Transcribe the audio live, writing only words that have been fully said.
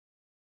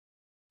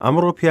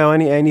ئەمڕۆ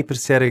پیاوانی ئاینی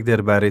پرسیارێک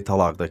دەربارەی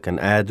تەڵاق دەکەن.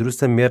 ئایا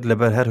دروستە مێرد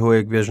لەبەر هەر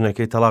هۆیەک بێ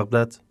ژنەکەی تەڵاق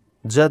بدات؟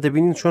 جا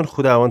دەبینین چۆن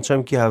خوداوەند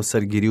چەمکی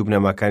هاوسەرگیری و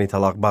بنەماکانی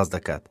تەڵاق باز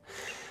دەکات.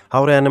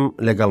 هاوڕێیانم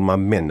لەگەڵمان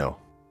بمێننەوە.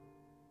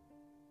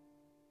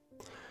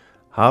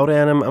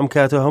 هاوڕێیانم ئەم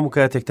کاتە هەموو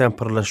کاتێکتان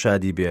پڕ لە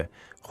شادی بێ.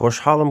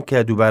 خۆشحاڵم کە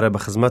دووبارە بە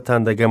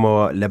خزمەتتان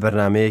دەگەمەوە لە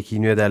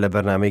بەرنامەیەکی نوێدا لە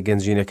بەرنامەی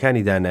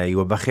گەنجینەکانی دانایی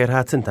و بەخێر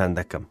هاتنتان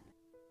دەکەم.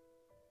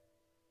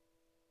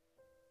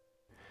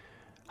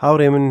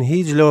 هاوڕێ من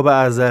هیچ لەوە بە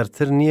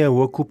ئازارتر نییە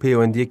وەکو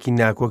پەیوەندیەکی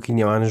ناکۆکی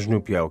نێوان ژن و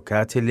پیا و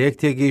کاتێ لە یەک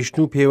تێگەیشتن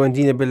و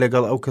پەیوەندی نەبێت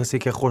لەگەڵ ئەو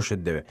کەسێکە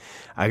خۆشت دەوێت.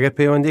 ئەگەر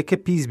پەیوەندێکە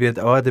پیس بێت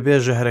ئەوە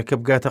دەبێت ژەهرەکە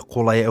بگاتە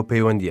قوڵای ئەو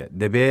پەیوەندیە.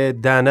 دەبێت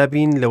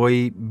دانابین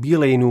لەوەی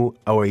بیڵین و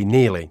ئەوەی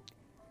نەیڵین.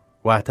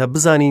 واتە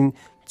بزانین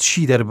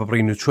چی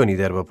دەرببڕین و چۆنی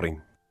دەرببڕین.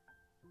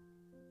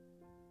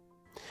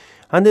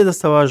 هەندێک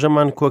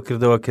دەستەواژەمان کۆ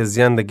کردەوە کە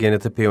زیان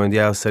دەگەێنێتە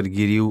پەیوەندی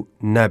هاوسەرگیری و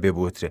نابێ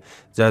بۆترێ.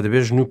 جا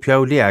دەبێت ژن و پیا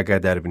و لێ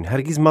ئاگادار بن.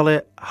 هەرگیز مەڵێ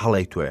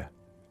هەڵەی تۆیە،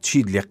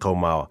 چیت لێ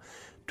قەوماوە،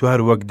 تو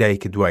هەر وەک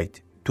دایک دوایت،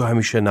 تو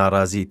هەمیشە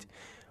ناڕازیت،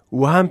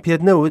 وەهام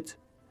پێت نەوت،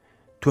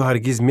 تو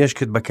هەرگیز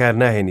مێشکت بەکار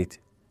ناهێنیت،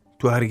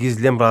 تو هەرگیز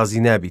لێم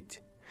ڕازی نابیت،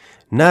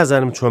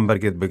 نازانم چۆن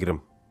بەرگت بگرم،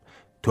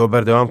 تۆ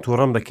بەردەوام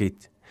تووڕەم دەکەیت،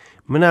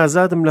 من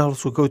ئازادم لە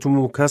هەڵسو کەوتم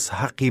و کەس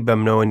حەقی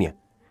بەمنەوە نییە.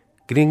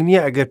 گرنگ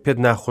نییە ئەگەر پێت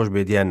ناخۆش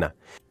بێت یان نا.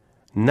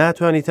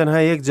 ناتوانی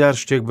تەنها یەک جار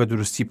شتێک بە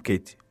دروستی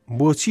بکەیت.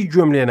 بۆچی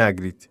گوێم لێ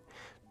ناگریت؟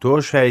 تۆ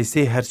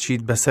شایستەی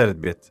هەرچیت بەسەرت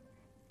بێت.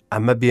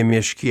 ئەمە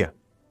بێمێشکیە.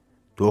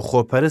 تۆ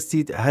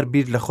خۆپەرستیت، هەر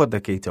بیر لە خۆت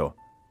دەکەیتەوە.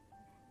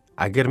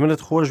 ئەگەر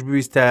منت خۆش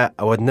بویستە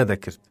ئەوەت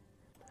نەدەکرد.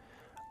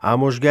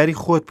 ئامۆژگاری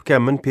خۆت بکە.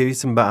 من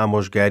پێویستم بە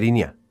ئامۆژگاری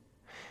نییە.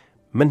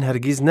 من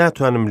هەرگیز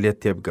ناتوانم لێت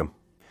تێبگەم.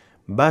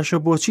 باشە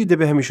بۆچی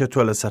دەبێ هەمیشە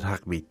تۆ لەسەر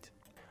حەق بیت؟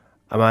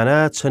 ئەمانە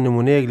چەند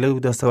نمونەیەک لەو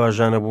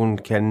دەستەواژانە بوون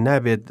کە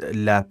نابێت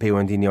لە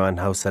پەیوەندی نێوان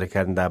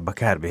هاوسەرەکاندا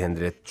بەکار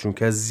بهێنرێت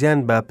چونکە زیان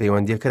بە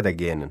پەیوەندیەکە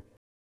دەگەێنن.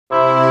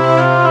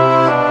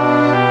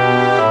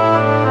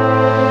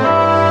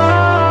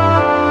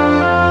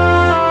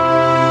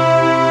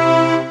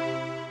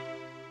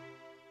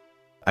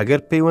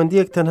 ئەگەر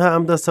پەیوەندیەک تەنها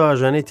ئەم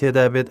دەستەواژانەی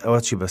تێدا بێت ئەوە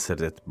چی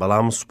بەسەردێت؟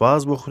 بەڵام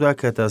سوپاس بۆ خوددا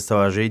کە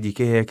دەستەواژەی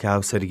دیکە هەیە کە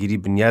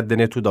هاوسەرگیری بنیاد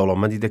دەنێت و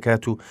دەوڵەمەندی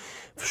دەکات و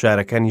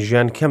فشارەکانی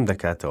ژیان کەم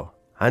دەکاتەوە.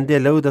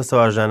 هەندێک لەو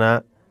دەستەواژانە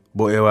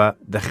بۆ ئێوە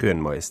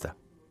دەخوێنمەوە ئێستا.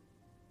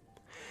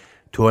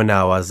 تۆ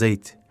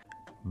ناوازەیت.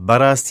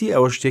 بەڕاستی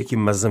ئەوە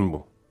شتێکی مەزن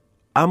بوو.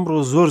 ئەمڕۆ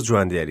زۆر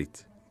جوان دیاریت.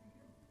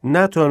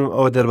 ناتوانم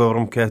ئەوە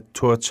دەرببڕم کە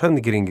تۆ چەند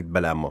گرنگیت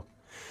بەلامەوە.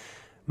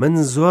 من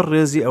زۆر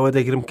ڕێزی ئەوە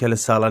دەگرم کە لە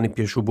ساڵانی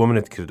پێشوو بۆ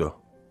منت کردو.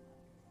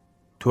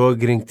 تۆ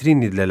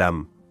گرنگترینیت لەلام.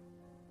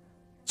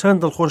 چەند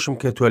دڵخۆشم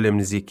کە تۆ لێم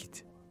نزیکیت.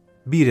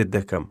 بیرت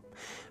دەکەم.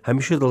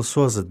 هەمیشە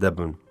دڵسۆزت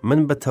دەبم. من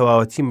بە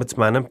تەواوەتی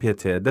متمانەم پێت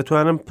هەیە.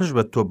 دەتوانم پشت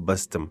بە تۆ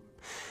ببەستم.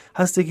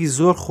 هەستێکی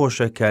زۆر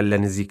خۆشە کە لە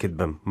نزیکت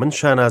بم. من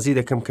شانازی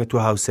دەکەم کە تۆ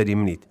هاوسەری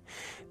منیت.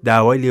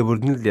 داوای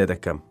لێبوردنت لێ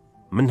دەکەم.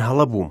 من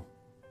هەڵە بووم.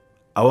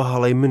 ئەوە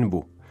هەڵەی من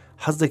بوو.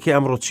 حەز دەکەی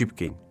ئەمڕۆ چی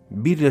بکەین؟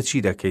 بیر لە چی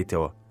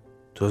دەکەیتەوە؟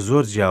 تۆ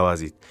زۆر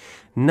جیاوازیت.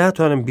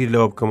 ناتوانم بیر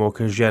لەوە بکەمەوە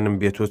کە ژیانم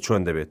بێتۆ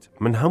چۆن دەبێت.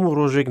 من هەموو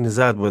ڕۆژێک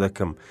نزاد بۆ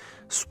دەکەم.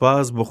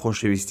 سوپاس بۆ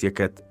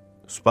خۆشەویستیەکەت.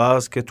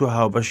 سوپاس کە تۆ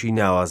هاوبەشی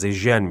ناوازەی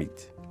ژیان میت.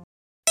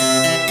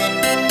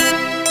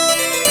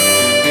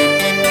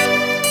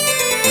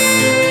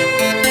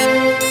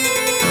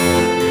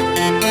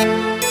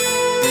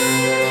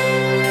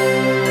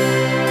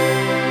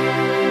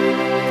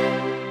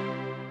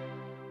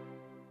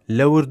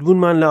 لە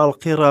وردبوونمان لە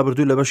ئەڵقەی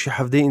ڕابردوو لە بەشی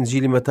حەفدەی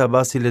ئینجیلی مەتا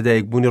باسی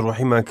لەدایکبوونی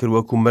ڕۆحیمان کرد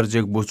وەکو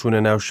مەرجێک بۆ چوونە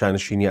ناو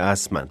شانشینی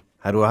ئاسمان.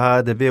 هەروەها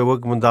دەبێ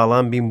وەک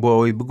منداڵان بین بۆ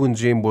ئەوەی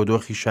بگونجێین بۆ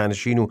دۆخی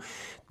شانشین و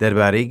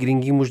دەربارەی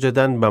گرنگی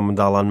موژدەدان بە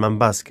منداڵانمان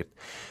باس کرد.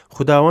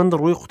 خوداوەند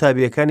ڕووی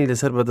قوتابیەکانی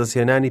لەسەر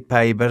بەدەستهێنانی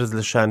پایی بەرز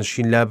لە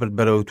شانشین لابرد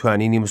بەرەو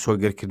توانینی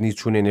مسۆگەرکردنی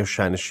چوونە نێو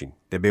شانشین.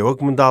 دەبێ وەک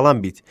منداڵان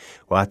بیت،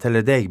 واتە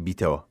لەدایک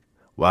بیتەوە.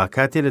 وا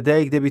کاتێ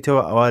لەدایک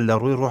دەبیتەوە ئەوە لە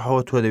ڕووی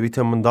ڕۆحەوە تۆ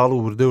دەبیتە منداڵ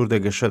و وردە وردە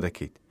گەشە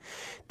دەکەیت.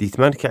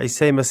 دیتمان کە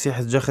عیسای مەسیح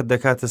جەخت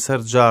دەکاتە سەر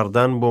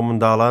جاردان بۆ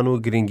منداڵان و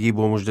گرنگی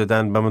بۆ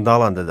موژدەدان بە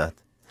منداڵان دەدات.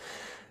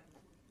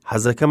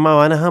 حەزەکەم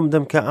ماوانە هەم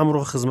دەم کە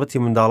ئەمڕۆ خزمەتی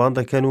منداڵان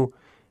دەکەن و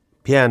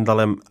پێیان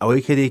دەڵێم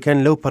ئەوەی کە دەیکەن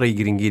لەو پەڕی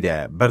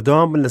گرنگیدایە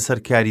بەردەوام بن لەسەر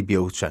کاری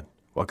بێوچەن.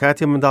 وە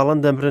کاتێ منداڵان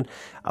دەمرن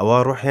ئەوە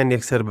ڕۆحیان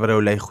یەکسەر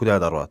بەرەو لای خوددا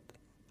دەڕات.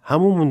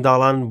 هەموو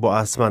منداڵان بۆ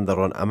ئاسمان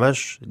دەڕۆن. ئەمەش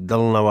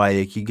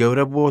دڵنەوایەکی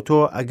گەورە بۆ تۆ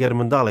ئەگەر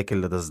منداڵێکت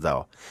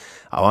لەدەستداوە.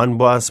 ئەوان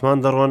بۆ ئاسمان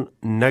دەڕۆن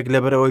نەک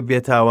لەبەرەوەی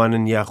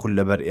بێتاوانن یاخود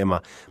لەبەر ئێمە،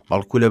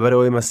 بەڵکو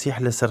لەبەرەوەی مەسیح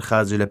لەسەر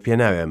خاجە لە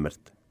پێناوێ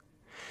مرد.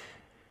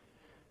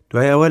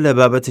 دوای ئەوە لە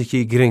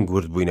بابەتێکی گرنگ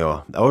ورد بووینەوە.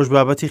 ئەوەش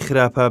بابەتی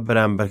خراپە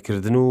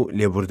بەرامبەرکردن و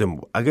لێبوردن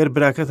بوو. ئەگەر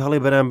براکەت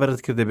هەڵی بەرامبەرت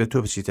کرد دەبێت تۆ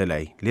بچیتە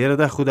لای.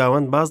 لێرەدا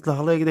خوداوەند باز لە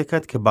هەڵەیەک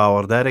دەکات کە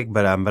باوەڕدارێک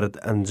بەرامبەرت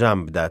ئەنجام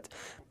بدات.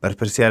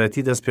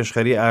 بەرپرسیارەتی دەست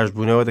پێشخەری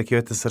ئاشبوونەوە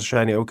دەکەوێتە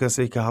سەرشانی ئەو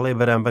کەسەی کە هەڵی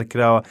بەرامبەر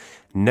کراوە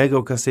نەک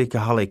ئەو کەسەی کە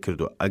هەڵی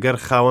کردووە. ئەگەر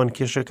خاوەن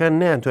کێشەکان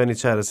نەیانتوانی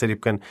چارەسەری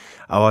بکەن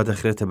ئەوە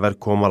دەخرێتە بەر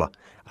کۆمەڵە.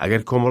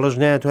 ئەگەر کۆمەڵەش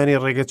نەیانتوانی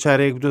ڕێگە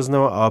چارەیەک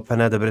بدۆزنەوە ئەوە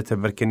پەنا دەبرێتە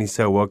بەر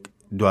کەنیسە وەک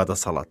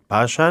دوادەسەڵات.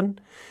 پاشان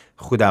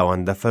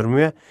خوداوەند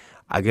دەفەرموێ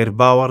ئەگەر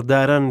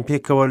باوەڕداران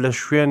پێکەوە لە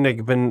شوێنێک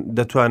بن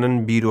دەتوانن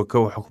بیرۆکە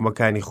و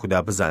حکومەکانی خوددا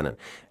بزانن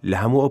لە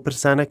هەموو ئەو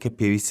پرسانە کە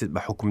پێویست بە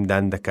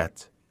حکومدان دەکات.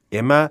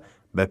 ئێمە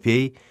بە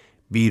پێی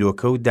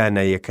بیرۆکە و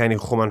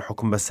داناییەکانی خۆمان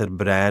حکم بەسەر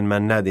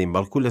برایانمان نادەین،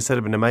 بەڵکو لەسەر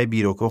بنەمای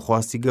بیرۆکە و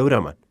خواستی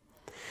گەورەمان.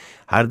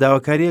 هەر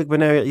داواکاریەک بە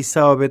ناوی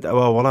عیساوە بێت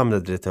ئەوە وەڵام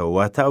دەدرێتەوە،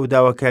 واتە ئەو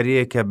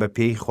داواکاریەیە کە بە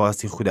پێی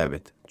خواستی خوددا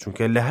بێت،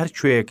 چونکە لە هەر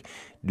کوێیەک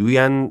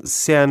دوویان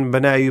سێیان بە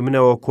ناوی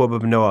منەوە کۆ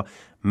ببنەوە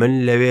من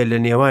لەوێ لە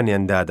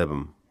نێوانیاندا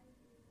دەبم.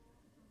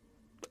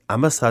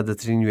 ئەمە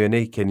سادەترین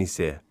وێنەی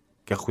کەنیسەیە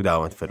کە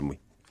خوداوەند فەرمووی.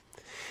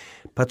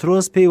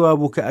 پەترۆس پێی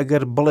وابوو کە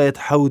ئەگەر بڵێت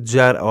 7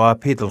 جار ئەوە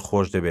پێی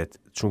دڵخۆش دەبێت،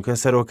 چونکە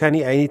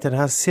سەرۆکانی ئاینی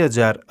تەنها 3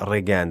 جار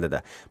ڕێگەیان دەدا،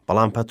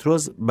 بەڵام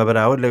پەترۆس بە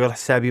بەراورد لەگەڵ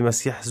حسابی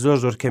مەسیح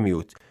زۆر کەمی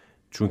وت،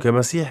 چونکە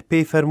مەسیح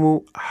پێی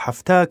فەرموو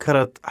 7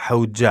 کەڕەت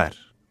 7 جار،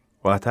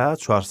 واتە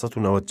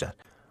 490 جار.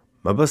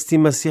 مەبەستی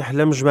مەسیح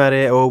لەم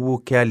ژمارەیە ئەوە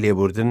بوو کە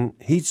لێبوردن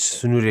هیچ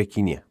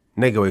سنوورێکی نییە،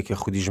 نەگەوەی کە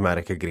خودی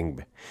ژمارەکە گرنگ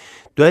بێ.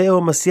 دوای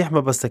ئەوە مەسیح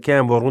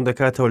مەبەستەکەیان بۆ ڕوون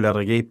دەکاتەوە لە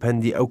ڕێگەی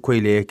پەندی ئەو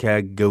کۆیلەیەکە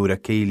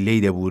گەورەکەی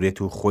لێی دەبورێت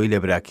و خۆی لە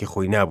براکی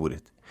خۆی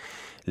نابورێت.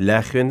 لە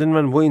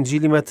خوێندنمان بۆ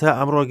ئینجیلی مەتا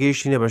ئەمڕۆ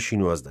گەیشتینە بەشی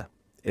 19.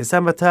 ئێستا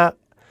مەتا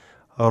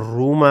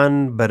ڕوومان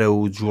بەرە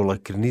و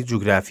جوڵەکردنی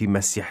جوگرافی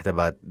مەسیح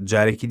دەبات.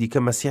 جارێکی دیکە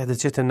مەسیح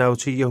دەچێتە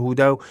ناوچەی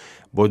یەهودا و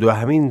بۆ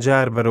دوهەمین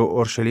جار بەرەو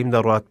ئۆرشەلیم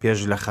دەڕوات پێش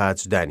لە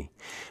خاچدانی.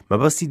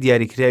 مەبەستی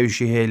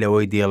دیاریکراویشی هەیە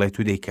لەوەی دێڵێت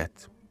و دەیکات.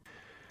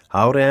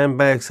 هاوڕێیان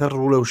با یەکسەر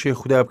ڕوو لە وشەی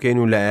خوددا بکەین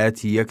و لە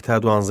ئاەتی 1 تا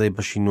 12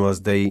 بەشی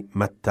 19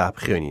 مەتا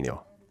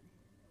بخوێنینەوە.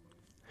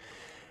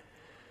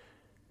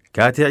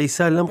 کاتێ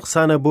عیسا لەم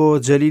قسانە بۆ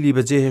جەلیلی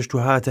بەجێهێشت و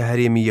هاتە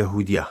هەرێمی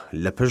یەهودیا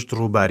لە پشت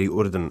ڕووباری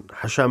ئوردون،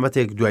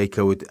 حەشامەتێک دوای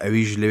کەوت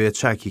ئەویش لەوێ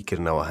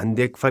چاکیکردنەوە.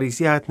 هەندێک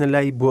فەریسی هاتنە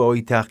لای بۆ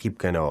ئەوەی تاقیی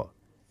بکەنەوە.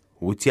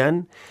 وتیان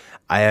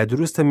ئایا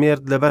دروستە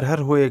مێرد لەبەر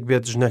هەر هۆیەک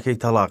بێت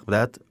ژنەکەی تەڵاق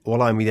بدات؟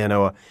 وەڵامی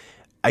دێنەوە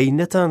ئەی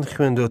نەتان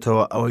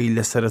خوێندۆتەوە ئەوەی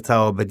لە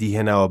سەرەتاوە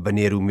بەدیهێناوە بە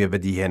نێر و مێ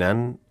بەدیهێنان؟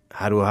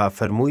 هەروەها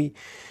فەرمووی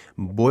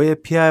بۆیە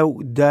پیا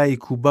و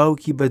دایک و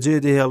باوکی بەجێ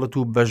دەهێڵێت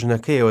و بە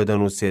ژنەکەیەوە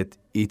دەنووسێت،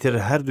 ئیتر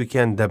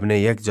هەردووکیان دەبنە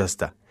یەک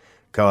جەستە.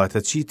 کەواتە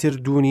چیتر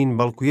دوونین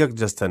بەڵکو یەک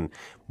جەستن،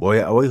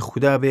 بۆیە ئەوەی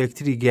خوددا بە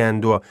یەکتری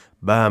گەیاندووە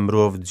با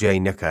مرۆڤ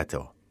جیای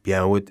نەکاتەوە.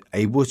 پیاوت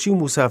ئەی بۆچی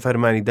موسا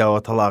فەرمانی داوە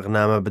تەڵاق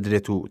نامە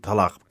بدرێت و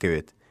تەڵاق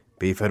بکەوێت؟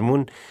 پێی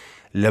فەرموون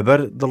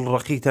لەبەر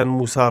دڵڕەقیتان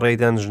موسا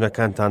ڕێدان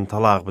ژنەکانتان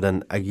تەڵاق بدەن،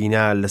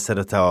 ئەگینا لە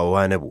سەرەتاوە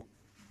وا نەبوو.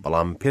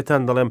 بەڵام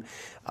پێتان دەڵێم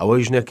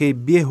ئەوەی ژنەکەی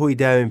بێهۆی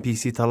داوێن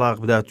پیسی تەڵاق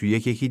بدات و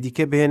یەکێکی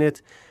دیکە بهێنێت،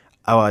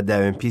 ئەوە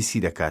داوێن پیسی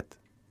دەکات.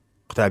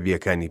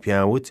 قوتابیەکانی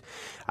پیاوت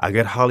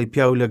ئەگەر حاڵی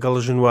پیاو لەگەڵ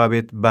ژن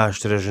وابێت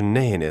باشترە ژن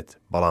نەهێنێت.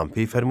 بەڵام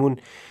پێی فەرموون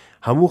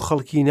هەموو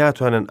خەڵکی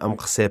ناتوانن ئەم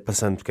قسەی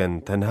پەسەند بکەن،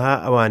 تەنها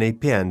ئەوانەی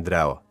پێیان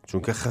دراوە،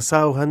 چونکە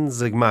خەساو هەن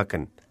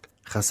زگماکن،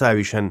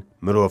 خەساویشەن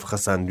مرۆڤ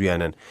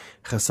خەساندویانن،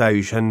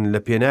 خەساویشەن لە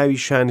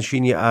پێناوی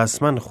شانشینی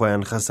ئاسمان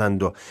خۆیان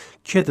خەساندۆ.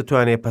 کێ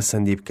دەتوانێت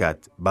پەسەندی بکات؟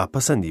 با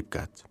پەسەندی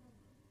بکات.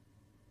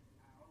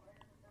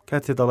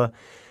 کاتێ دەڵە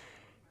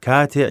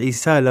کاتێ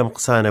عیسا لەم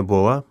قسانە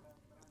بۆوە،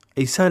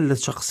 عیسا لە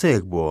چه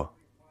قسەیەک بووە؟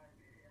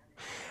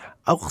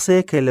 ئەو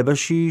قسەیە کە لە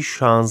بەشی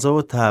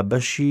 16 تا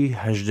بەشی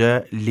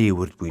 18 لێ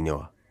ورد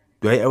بووینەوە.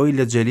 دوای ئەوەی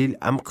لە جەلیل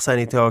ئەم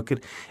قسانی تەوا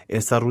کرد،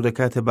 ئێستا ڕوو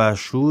دەکاتە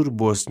باشوور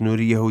بۆ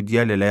سنووری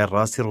یەهودیا لە لای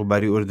ڕاستی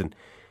ڕووباری ئوردون.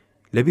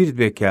 لەبیرت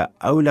بێت کە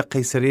ئەو لە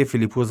قەیسەریە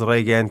فیلیپۆس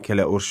ڕێگەیان کە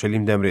لە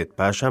ئورشەلیم دەمرێت،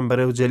 پاشان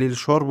بەرەو جەلیل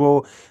شۆڕ بۆ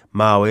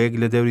ماوەیەک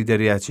لە دەوری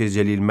دەریاچەی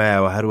جەلیل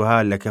مایەوە، هەروەها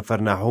لە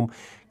کەفەرناحوم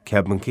کە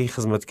بنکەی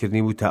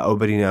خزمەتکردنی بوو تا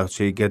ئەوبەری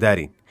ناوچەی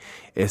گەدارین.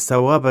 ئێستا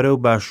وا بەرەو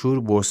باشوور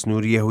بۆ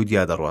سنووری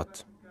یەهودیا دەڕوات.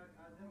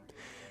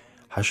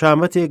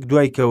 حەشامەتێک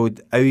دوای کەوت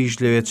ئەویش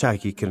لەوێ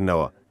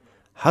چاکیکردنەوە.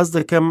 حەز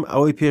دەکەم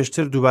ئەوەی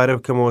پێشتر دووبارە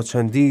بکەمەوە،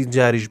 چەندی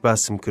جاریش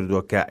باسم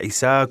کردووە کە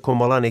عیسا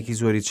کۆمەڵانێکی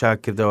زۆری چاک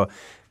کردەوە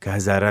کە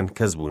هەزاران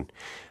کەس بوون.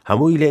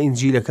 هەمووی لە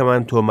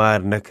ئینجیلەکەمان تۆمار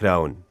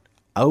نەکراون.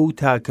 ئەو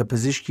تاکە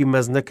پزیشکی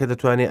مەزنە کە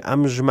دەتوانێت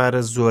ئەم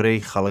ژمارە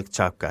زۆرەی خەڵک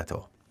چاپ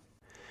بکاتەوە.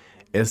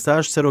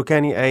 ئێستاش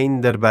سەرۆکانی ئاین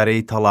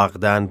دەربارەی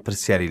تەڵاقدان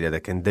پرسیاری لێ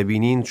دەکەن.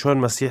 دەبینین چۆن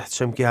مەسیح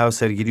چەمکی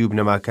هاوسەرگیری و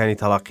بنەماکانی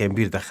تەڵاقیان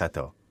بیر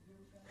دەخاتەوە.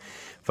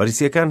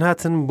 فەریسیەکان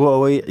هاتن بۆ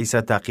ئەوەی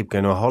عیسا تاقیی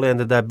بکەنەوە، هەڵیان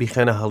دەدا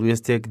بیخەنە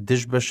هەڵوێستێک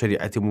دژ بە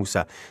شەریعەتی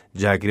موسا.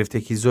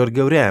 جاگرفتێکی زۆر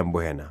گەورەیان بۆ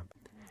هێنا.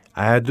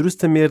 ئایا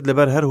دروستە مێرد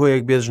لەبەر هەر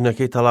هۆیەک بێت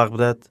ژنەکەی تەڵاق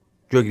بدات؟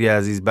 گوێگری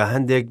عزیز، بە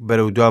هەندێک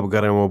بەرەو دوا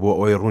بگەڕێمەوە بۆ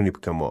ئەوەی ڕوونی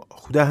بکەمەوە.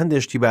 خوددا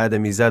هەندێشتی بە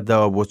ئادەمیزاد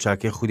داوە بۆ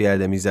چاکەی خودی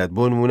ئادەمیزاد.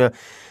 بۆ نمونە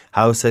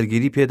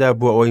هاوسەرگیری پێدا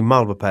بۆ ئەوەی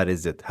ماڵ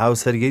بپارێزێت.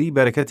 هاوسەرگیری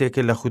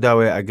بەرەکەتێکە لە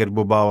خودداوەیە ئەگەر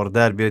بۆ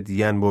باوەڕدار بێت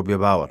یان بۆ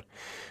بێباوەڕ.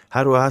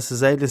 هەروەها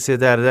سزای لە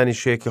سێداردانی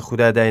شوەیە کە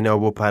خوددا داینەوە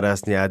بۆ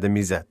پاراستنی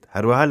ئادەمیزاد.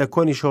 هەروەها لە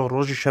کۆنی شەو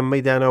ڕۆژی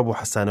شەممەی داناوە بۆ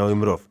حەسانەوەی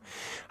مرۆڤ.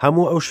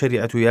 هەموو ئەو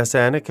شەریعەت و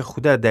یاسایانە کە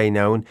خوددا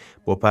دایناون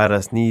بۆ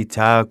پاراستنی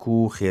تاک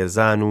و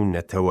خێزان و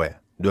نەتەوەیە.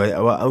 دوای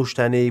ئەوە ئەو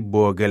شتانەی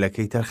بۆ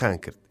گەلەکەی تەرخان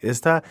کرد.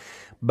 ئێستا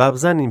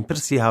بابزانین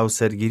پرسی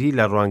هاوسەرگیری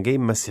لە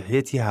ڕوانگەی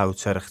مەسیحیەتی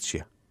هاوچەرخ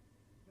چییە؟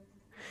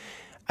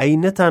 ئەی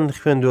نەتان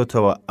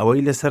خوێندۆتەوە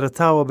ئەوەی لە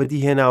سەرەتاوە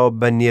بەدیهێناوە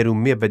بە نێر و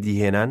مێ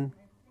بەدیهێنان؟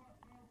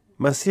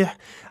 مەسیح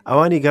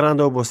ئەوانی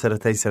گەڕاندەوە بۆ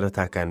سەرەتای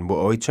سەرەتاکان بۆ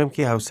ئەوەی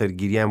چەمکی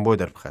هاوسەرگیریان بۆ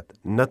دەربخات،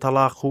 نە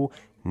تەڵاق و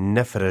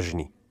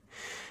نەفرەژنی.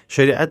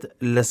 شریعەت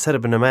لەسەر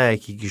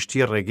بنەمایەکی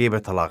گشتی ڕێگەی بە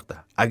تەڵاقدا.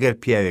 ئەگەر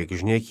پیاوێک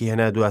ژنێکی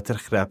هێنا دواتر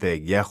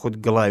خراپەیەک یاخود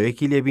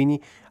گڵاوێکی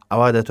لێبینی،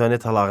 ئەوا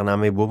دەتوانێت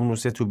تەڵاقنامەی بۆ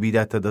بنووسێت و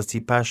بیداتە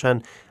دەستی پاشان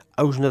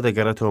ئەو ژنە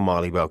دەگەڕێتەوە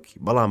ماڵی باوکی.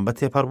 بەڵام بە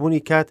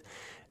تێپەڕبوونی کات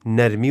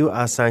نەرمی و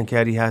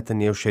ئاسانکاری هاتە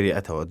نێو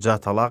شریعەتەوە. جا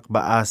تەڵاق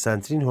بە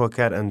ئاسانترین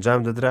هۆکار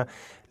ئەنجام دەدرا،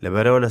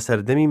 لەبەرەوە لە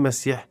سەردەمی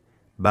مەسیح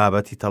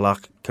بابەتی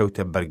تەڵاق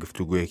کەوتە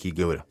بەرگفتوگویەکی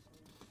گەورە.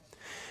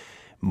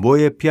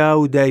 بۆیە پیا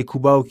و دایک و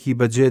باوکی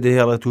بەجێ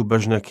دەهێڵێت و بە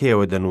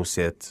ژنەکەیەوە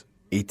دەنووسێت.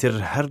 ئیتر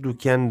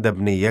هەردووکیان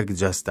دەبنە یەک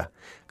جەستە،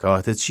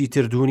 کەواتە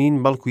چیتر دوونین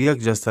بەڵکو یەک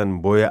جەستن.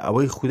 بۆیە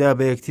ئەوەی خوددا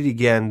بە یەکتری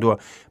گەیاندووە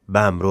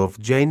با مرۆڤ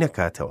جای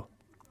نەکاتەوە.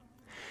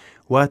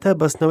 واتە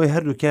بەستنەوەی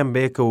هەردووکیان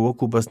بەیەکەوە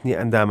وەکو بەستنی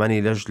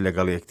ئەندامانی لەژ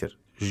لەگەڵ یەکتر.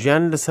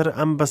 ژیان لەسەر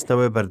ئەم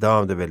بەستنەوەی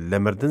بەردەوام دەبێت. لە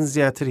مردن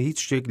زیاتر هیچ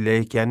شتێک لە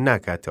یەکیان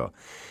ناکاتەوە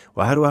و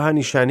هەروەها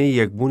نیشانەی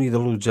یەکبوونی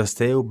دڵ و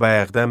جەستەیە و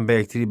بایەقدان بە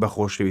یەکتری بە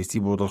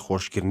خۆشەویستی بۆ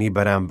دڵخۆشکردنی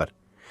بەرامبەر.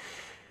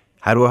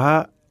 هەروەها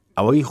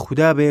ئەوەی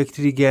خوددا بە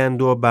یەکتری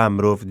گەیاندووە با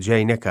مرۆڤ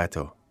جای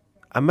نەکاتەوە.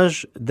 ئەمەش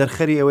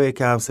دەرخەری ئەوەیە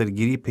کە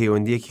هاوسەرگیری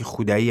پەیوەندیەکی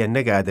خوداییە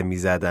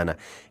نەگادەمی زادانە.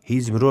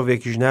 هیچ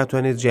مرۆڤێکیش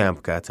ناتوانێت جیان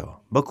بکاتەوە.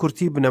 بە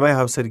کورتی بنەمای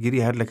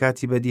هاوسەرگیری هەر لە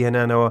کاتی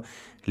بەدیهێنانەوە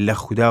لە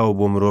خوددا و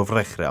بۆ مرۆڤ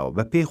ڕێکخراوە.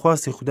 بە پێی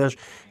خواستی خودداش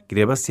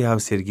گرێبەستی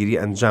هاوسەرگیری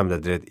ئەنجام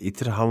دەدرێت.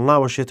 ئیتر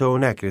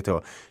هەڵناوەشێتەوە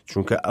ناکرێتەوە،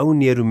 چونکە ئەو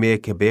نێرومەیە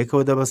کە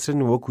بەیەکەوە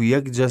دەبەسرن وەکو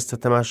یەک جەستە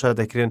تەماشا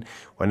دەکرێن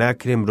و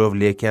ناکرێن مرۆڤ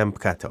لە یەکیان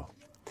بکاتەوە.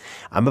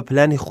 ئەمە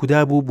پلانی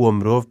خوددا بوو بۆ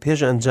مرۆڤ پێش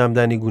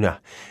ئەنجامدانی گوناه.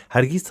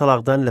 هەرگیز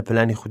تەڵاقدان لە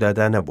پلانی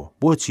خوددادا نەبوو.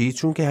 بۆچی؟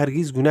 چونکە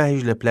هەرگیز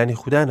گوناهیش لە پلانی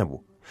خوددا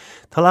نەبوو.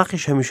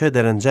 تەڵاقیش هەمیشە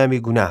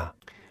دەرەنجامی گوناهە.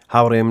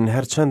 هاوڕێ من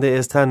هەرچەندە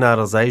ئێستا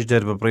ناڕەزایش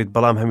دەرببڕیت،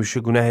 بەڵام هەمیشە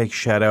گوناهێکی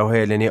شاراو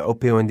هەیە لەنێ ئەو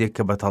پەیوەندێک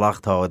کە بە تەڵاق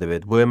تەواو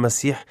دەبێت. بۆیە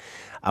مەسیح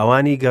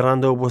ئەوانی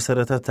گەڕاندەوە بۆ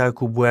سەرەتا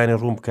تاکو بۆیانی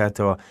ڕوون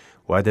بکاتەوە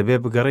وا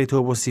دەبێت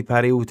بگەڕێیتەوە بۆ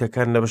سیپارەی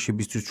وتەکان لە بەشی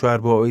 24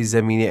 بۆ ئەوەی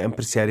زەمینێ ئەم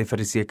پرسیاری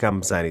فەریسیەکان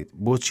بزانیت.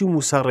 بۆچی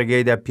موسا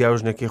ڕێگایدا پیا و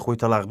ژنەکەی خۆی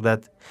تەڵاق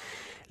بدات؟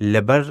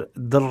 لەبەر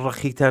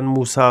دڵڕەخیتان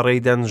موسا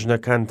ڕێیدان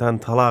ژنەکانتان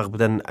تەڵاق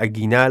بدەن،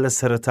 ئەگینا لە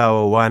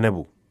سەرەتاوە وا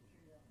نەبوو.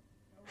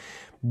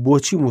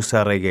 بۆچی موسا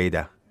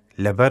ڕێگایدا؟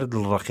 لەبەر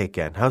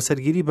دڵڕەخیەکان.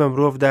 هاوسەرگیری بە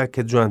مرۆڤدا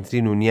کە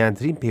جوانترین و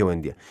نیانترین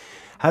پەیوەندیە.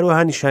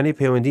 هەروەها نیشانەی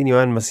پەیوەندی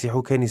نێوان مەسیح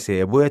و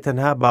کەنیسەیە. بۆیە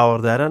تەنها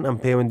باوەڕداران ئەم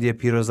پەیوەندیە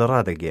پیرۆزە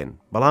ڕادەگەن.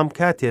 بەڵام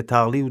کاتێ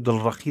تاڵی و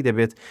دڵڕەخی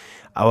دەبێت،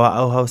 ئەوە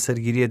ئەو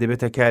هاوسەرگیریە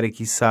دەبێتە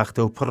کارێکی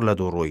ساختە و پڕ لە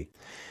دووڕۆی.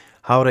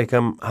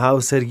 هاوڕێکەم،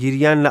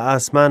 هاوسەرگیریان لە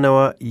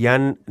ئاسمانەوە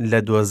یان لە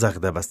دۆزەخ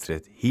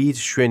دەبەسترێت. هیچ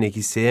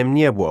شوێنێکی سێم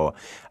نییە بووەوە.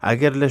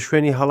 ئەگەر لە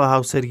شوێنی هەڵە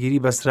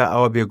هاوسەرگیری بەسرا،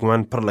 ئەوە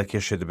بێگومان پڕ لە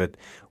کێشە دەبێت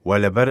و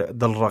لەبەر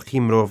دڵڕەقی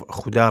مرۆڤ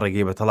خوددا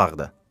ڕێگەی بە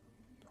تەڵاقدا.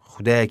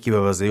 خودایەکی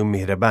بەبەزەی و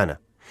میهرەبانە.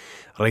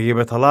 ڕێگەی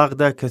بە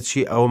تەڵاقدا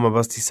کەچی ئەوە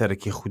مەبەستی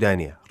سەرەکی خوددا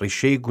نییە.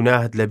 ڕیشەی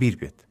گوناهت لەبیر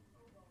بێت.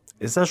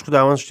 ئێستاش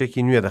خوداوەند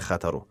شتێکی نوێ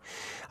دەخاتە ڕوو.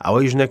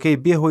 ئەوەی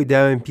ژنەکەی بێهۆی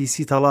داوێن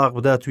پیسی تەڵاق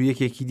بدات و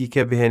یەکێکی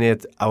دیکە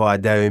بهێنێت، ئەوە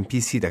داوێن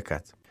پیسی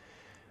دەکات.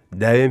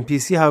 داوێن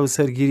پیسی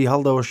هاوسەرگیری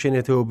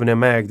هەڵدەوەشێنێتەوە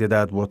بنەمایەک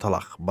دەدات بۆ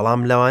تەڵاق.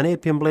 بەڵام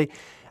لەوانەیە پێم بڵێ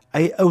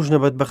ئەی ئەو ژنە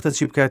بەدبەختە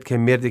چی بکات کە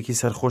مێردێکی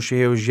سەرخۆشی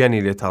هەیە و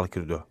ژیانی لێ تاڵ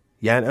کردووە،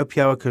 یان ئەو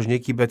پیاوە کە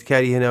ژنێکی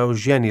بەدکاری هێنا و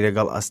ژیانی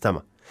لەگەڵ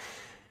ئەستەمە.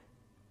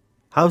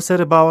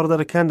 هاوسەر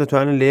باوەڕدارەکان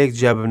دەتوانن لە یەک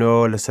جیا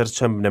ببنەوە لەسەر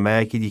چەند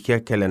بنەمایەکی دیکە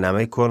کە لە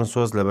نامەی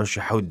کۆرنسۆس لە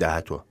بەشی 7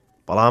 داهاتووە.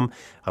 بەڵام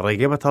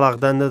ڕێگەی بە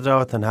تەڵاقدان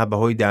دەدراوە تەنها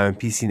بەهۆی داوێن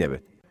پیسی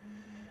نەبێت.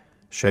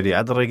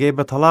 شریعەت ڕێگەی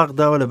بە تەڵاق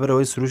داوە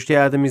لەبەرەوەی سروشتی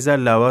ئادەمیزاد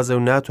لاوازە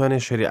و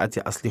ناتوانێت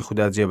شریعەتی ئەسلی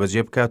خوددا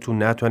جێبەجێ بکات و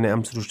ناتوانێت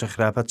ئەم سروشتە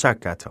خراپە چاک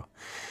کاتەوە.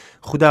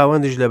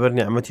 خوداوەندیش لەبەر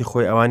نیعمەتی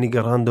خۆی ئەوانی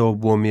گەڕاندەوە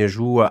بۆ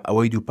مێژوو و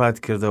ئەوەی دووپات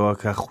کردەوە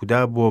کە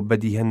خوددا بۆ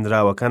بەدی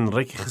هێنراوەکان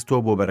ڕێکی خستووە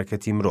بۆ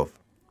بەرەکەتی مرۆڤ.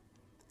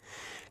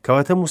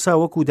 کەواتە موسا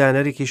وەکو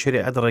دانەرێکی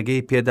شریعەت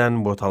ڕێگەی پێدان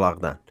بۆ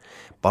تەڵاقدان،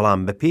 بەڵام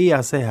بە پێی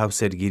یاسای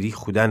هاوسەرگیری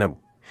خوددا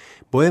نەبوو.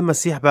 بۆیە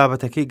مەسیح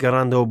بابەتەکەی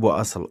گەڕاندەوە بۆ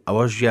ئەسڵ.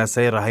 ئەوەش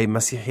یاسای ڕەهای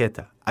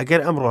مەسیحیەتە.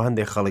 ئەگەر ئەمڕۆ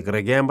هەندێک خەڵک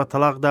ڕێگەیان بە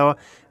تەڵاق داوە،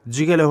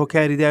 جگە لە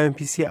هۆکاری داوێن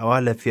پیسی، ئەوە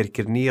لە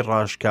فێرکردنی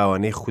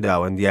ڕاشکاوانەی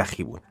خوداوەند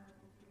یاخی بوون.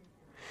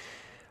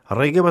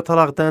 ڕێگە بە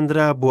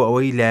تەڵاقدانرا بۆ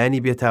ئەوەی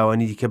لایەنی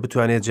بێتاوانی دیکە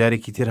بتوانێت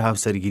جارێکی تر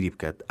هاوسەرگیری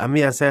بکات. ئەم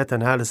یاسایە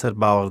تەنها لەسەر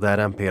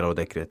باوەڕداران پەیڕەو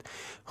دەکرێت.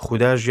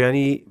 خوددا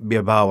ژیانی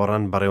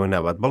بێباوەڕان بەڕێوە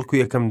نابات، بەڵکو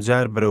یەکەم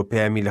جار بەرەو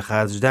پەیامی لە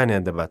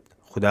خارجدانیان دەبات.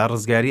 خوددا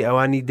ڕزگاری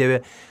ئەوانی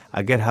دەوێت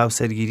ئەگەر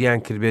هاوسەرگیریان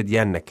کردبێت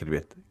یان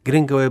نەکردبێت.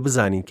 گرنگەوەی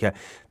بزانین کە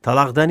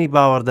تەڵاقدانی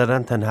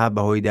باوەڕداران تەنها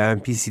بەهۆی داوێن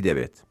پیسی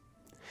دەبێت.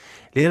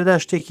 لێرەدا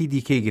شتێکی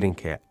دیکەی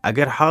گرنگەیە.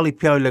 ئەگەر حاڵی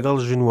پیاو لەگەڵ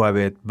ژن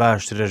وابێت،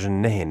 باشترە ژن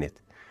نەهێنێت.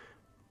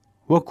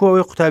 وەکو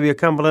ئەوەی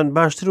قوتابیەکان بڵێن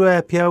باشتر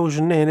وایە پیا و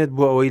ژن نەهێنێت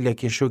بۆ ئەوەی لە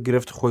کێشە و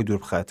گرفت خۆی دوور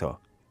بخاتەوە.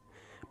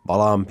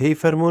 بەڵام پێی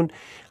فەرموون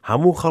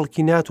هەموو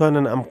خەڵکی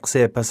ناتوانن ئەم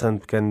قسەیە پەسەند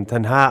بکەن،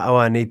 تەنها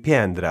ئەوانەی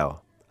پێیان دراوە.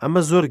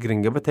 ئەمە زۆر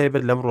گرنگە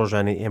بەتایبەت لەم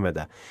ڕۆژانەی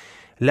ئێمەدا.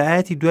 لە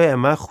ئاەتی دوای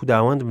ئەمە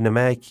خوداوەند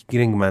بنەمایەکی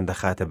گرنگمان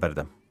دەخاتە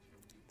بەردەم.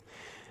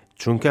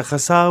 چونکە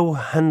خەسا و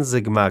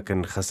هەنزگ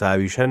ماکن،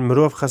 خەساویشەن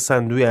مرۆڤ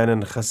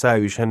خەساندویانن،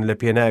 خەساویشەن لە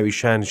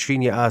پێناویشان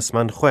شینی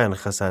ئاسمان خۆیان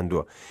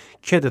خەساندووە.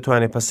 کێ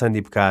دەتوانێت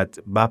پەسەندی بکات؟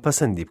 با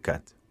پەسەندی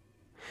بکات.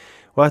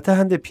 واتە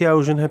هەندێک پیا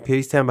و ژن هەم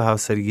پێویستیان بە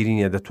هاوسەرگیری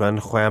نیە، دەتوانن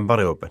خۆیان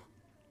بەڕێوە بن.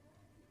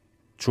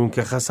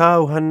 چونکە خەسا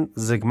و هەن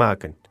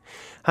زگماکن.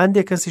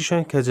 هەندێک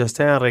کەسیشن کە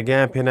جەستیان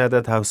ڕێگەیان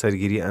پێنادات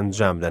هاوسەرگیری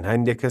ئەنجام بدەن.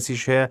 هەندێک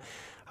کەسیش هەیە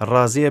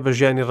ڕازیە بە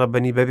ژیانی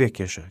ڕەبەنی بەبێ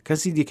کێشە.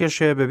 کەسی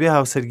دیکەشەیە بەبێ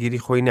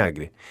هاوسەرگیری خۆی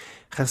ناگرێ.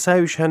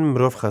 خەساویش هەن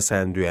مرۆڤ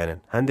خەسایان دویانن.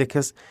 هەندێک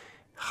کەس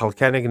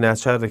خەڵکانێک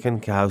ناچار دەکەن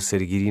کە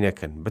هاوسەرگیری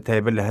نەکەن،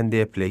 بەتایبەت لە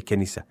هەندێک پلەی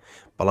کەنیسە.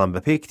 بەڵام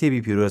بەپێی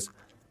کتێبی پیرۆز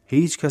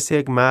هیچ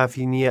کەسێک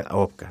مافی نییە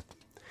ئەوە بکات.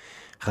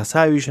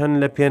 خەساویش هەن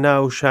لە پێنا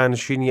و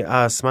شانشینی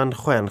ئاسمان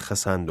خۆیان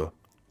خەساندۆ.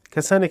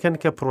 کەسانێکن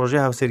کە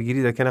پرۆژەی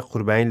هاوسەرگیری دەکەنە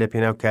قوربانی لە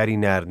پێناو کاری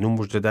ناردن و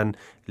موژدەدان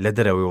لە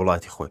دەرەوەی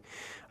وڵاتی خۆی.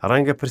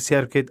 ڕەنگە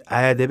پرسیار بکەیت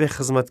ئایا دەبێت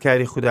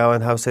خزمەتکاری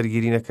خوداوەند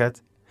هاوسەرگیری نەکات؟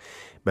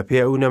 بەپێ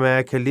ئەو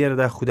نەمایە کە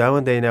لێرەدا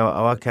خوداوەند دایناوە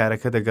ئەوە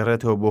کارەکە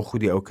دەگەڕێتەوە بۆ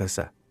خودی ئەو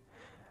کەسە.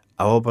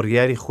 ئەوە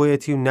بڕیاری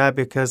خۆیەتی و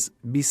نابێت کەس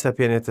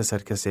بیسەپێنێتە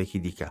سەر کەسێکی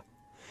دیکە.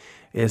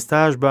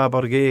 ئێستاش با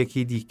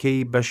بەڕگەیەکی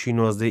دیکەی بەشی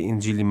 19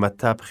 ئینجیلی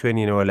مەتتا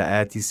بخوێنینەوە لە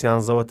ئاەتی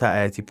 13 تا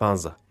ئاەتی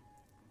 15.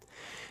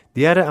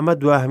 دیارە ئەمە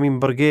دواهەمین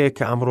بڕگەیە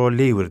کە ئەمڕۆ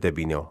لێی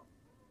وردەبینەوە.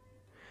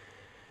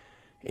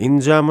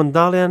 ئینجا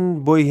منداڵیان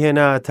بۆی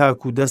هێنا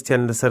تاکو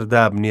دەستیان لەسەر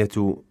دابنێت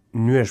و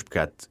نوێژ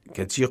بکات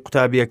کەچی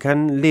قوتابیەکان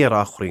لێ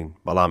ڕاخڕین.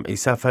 بەڵام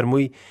ئیسا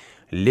فەرمووی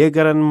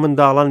لێگەڕن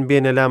منداڵان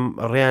بێنە لام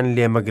ڕێیان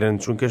لێمەگرن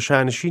چونکە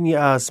شانشینی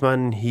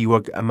ئاسمان هی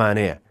وەک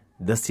ئەمانەیە،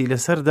 دەستی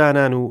لەسەر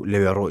دانان و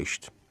لەوێ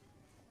ڕۆیشت.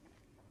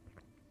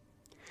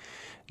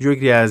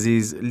 گوێگری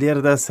عزیز،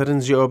 لێرەدا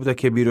سەرنجی ئەوە بدە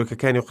کە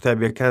بیرۆکەکانی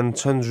قوتابیەکان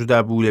چەند جودا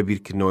بوو لە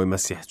بیرکردنەوەی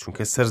مەسیح،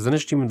 چونکە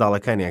سەرزنشتی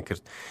منداڵەکانیان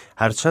کرد.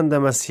 هەرچەندە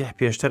مەسیح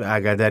پێشتر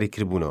ئاگاداری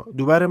کردبوونەوە.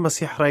 دووبارە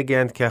مەسیح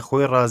ڕایگەیاند کە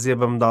خۆی ڕازیە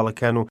بە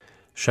منداڵەکان و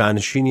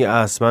شانشینی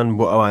ئاسمان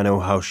بۆ ئەوانە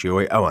و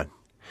هاوشێوەی ئەوان.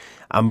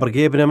 ئەم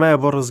بڕگەیە بنەمایە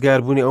بۆ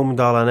ڕزگاربوونی ئەو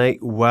منداڵانەی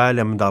وا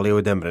لە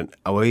منداڵیەوە دەمرن.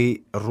 ئەوەی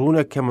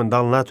ڕوونە کە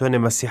منداڵ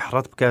ناتوانێت مەسیح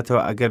ڕەت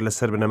بکاتەوە ئەگەر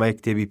لەسەر بنەمای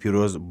کتێبی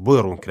پیرۆز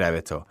بۆی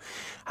ڕوونکراوێتەوە.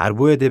 هەر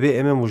بۆیە دەبێت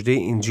ئێمە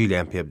موژدەی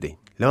ئینجیلیان پێ بدەین.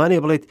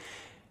 لەوانەیە بڵێیت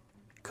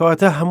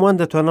کەواتە هەمووان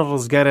دەتوانن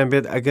ڕزگاریان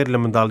بێت ئەگەر لە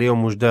منداڵیەوە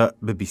موژدە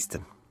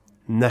ببیستن.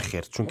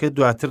 نەخێر، چونکە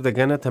دواتر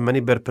دەگەنە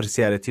تەمەنی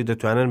بەرپرسیارەتی و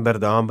دەتوانن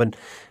بەردەوام بن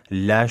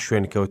لا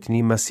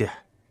شوێنکەوتنی مەسیح.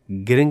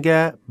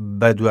 گرنگە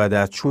بە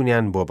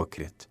دوواداچوونیان بۆ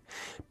بکرێت.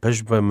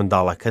 پشت بە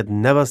منداڵەکەت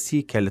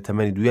نەبەستی کە لە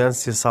تەمەنی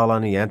 2-3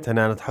 ساڵانی یان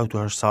تەنانەت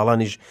 7-8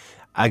 ساڵانیش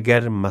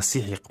ئەگەر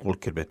مەسیحی قبول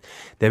کردبێت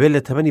دەبێت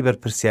لە تەمەنی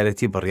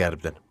بەرپرسیارەتی بڕیار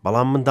بدەن.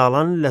 بەڵام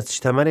منداڵان لە چ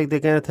تەمەنێک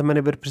دەگەنە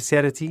تەمەنی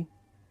بەرپرسیارەتی؟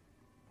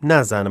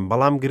 نازانم،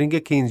 بەڵام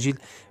گرنگە کە ئینجیل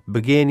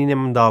بگەێنینە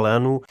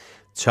منداڵان و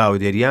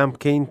چاودێریان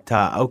بکەین تا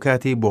ئەو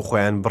کاتەی بۆ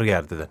خۆیان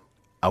بڕیار دەدەن.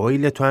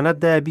 ئەوەی لە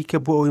توانەتدایە بیکە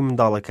بۆ ئەوەی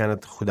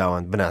منداڵەکانت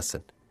خوداوەند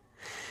بناسن.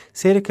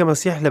 سێرە کە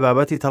مەسیح لە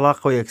بابەتی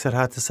تەڵاقەوە یەکسەر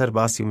هاتە سەر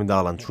باسی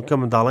منداڵان، چونکە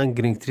منداڵان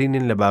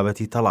گرنگترینن لە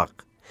بابەتی تەڵاق.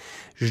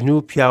 ژن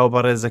و پیاوە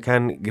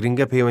بەڕێزەکان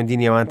گرنگە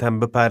پەیوەندی نێوانتان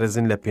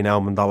بپارێزن لە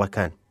پێناو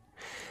منداڵەکان.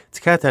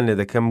 تکاتان لێ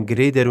دەکەم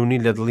گرەی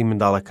دەرونی لە دڵی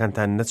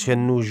منداڵەکانتان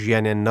نەچێن و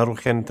ژیانیان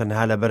نەڕوخێن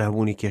تەنها لەبەر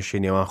هەبوونی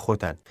کێشەی نێوان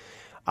خۆتان.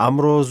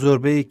 ئەمڕۆ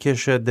زۆربەی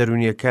کێشە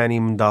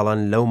دەرونیەکانی منداڵان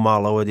لەو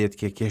ماڵەوە دێت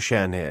کە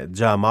کێشیان هەیە.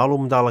 جا ماڵ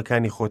و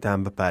منداڵەکانی خۆتان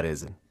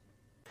بپارێزن.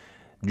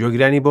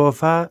 گوێگرانی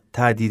بەوەفا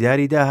تا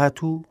دیداری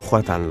داهاتوو،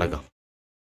 خۆتان لەگەڵ.